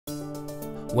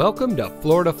Welcome to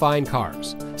Florida Fine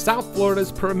Cars, South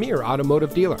Florida's premier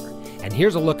automotive dealer. And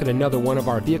here's a look at another one of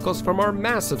our vehicles from our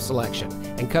massive selection,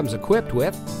 and comes equipped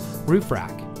with roof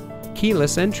rack,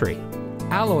 keyless entry,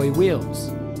 alloy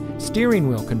wheels, steering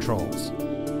wheel controls,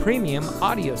 premium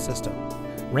audio system,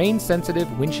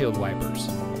 rain-sensitive windshield wipers,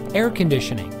 air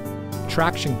conditioning,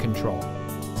 traction control,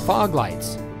 fog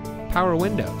lights, power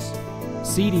windows,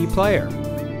 CD player,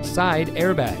 side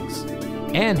airbags,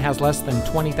 and has less than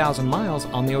 20,000 miles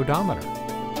on the odometer.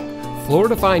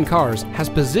 Florida Fine Cars has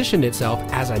positioned itself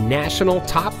as a national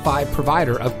top 5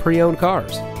 provider of pre-owned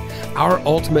cars. Our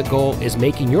ultimate goal is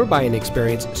making your buying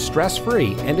experience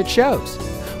stress-free, and it shows.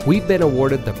 We've been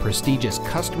awarded the prestigious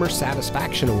Customer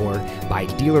Satisfaction Award by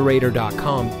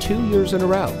DealerRater.com 2 years in a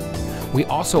row. We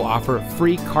also offer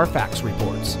free Carfax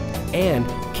reports and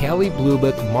Kelley Blue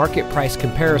Book market price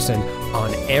comparison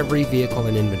on every vehicle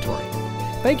in inventory.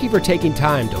 Thank you for taking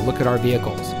time to look at our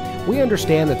vehicles. We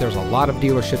understand that there's a lot of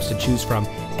dealerships to choose from,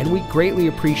 and we greatly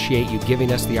appreciate you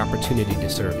giving us the opportunity to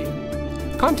serve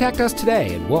you. Contact us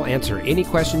today and we'll answer any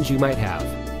questions you might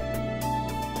have.